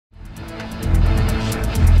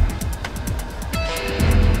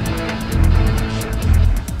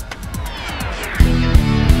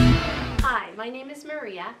name is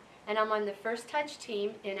Maria, and I'm on the First Touch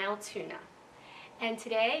team in Altoona. And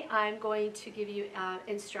today I'm going to give you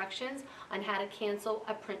instructions on how to cancel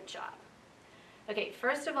a print job. Okay,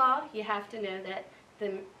 first of all, you have to know that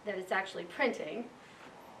it's actually printing,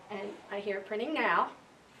 and I hear it printing now.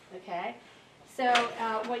 Okay, so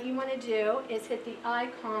what you want to do is hit the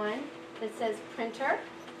icon that says printer,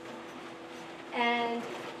 and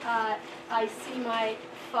I see my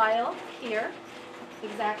file here,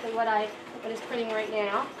 exactly what is printing right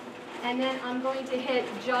now. And then I'm going to hit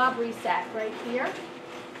job reset right here,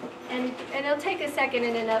 and it'll take a second,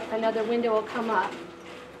 and then another window will come up,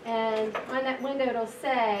 and on that window it'll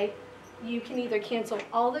say you can either cancel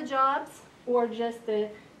all the jobs or just the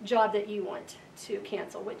job that you want to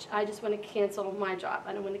cancel, which I just want to cancel my job.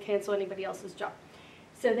 I don't want to cancel anybody else's job.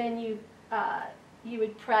 So then you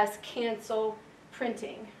would press cancel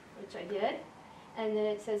printing, which I did, and then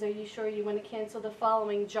it says, are you sure you want to cancel the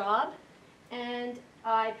following job? And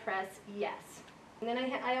I press yes. And then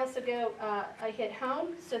I also go, I hit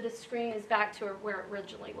home, so the screen is back to where it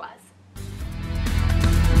originally was.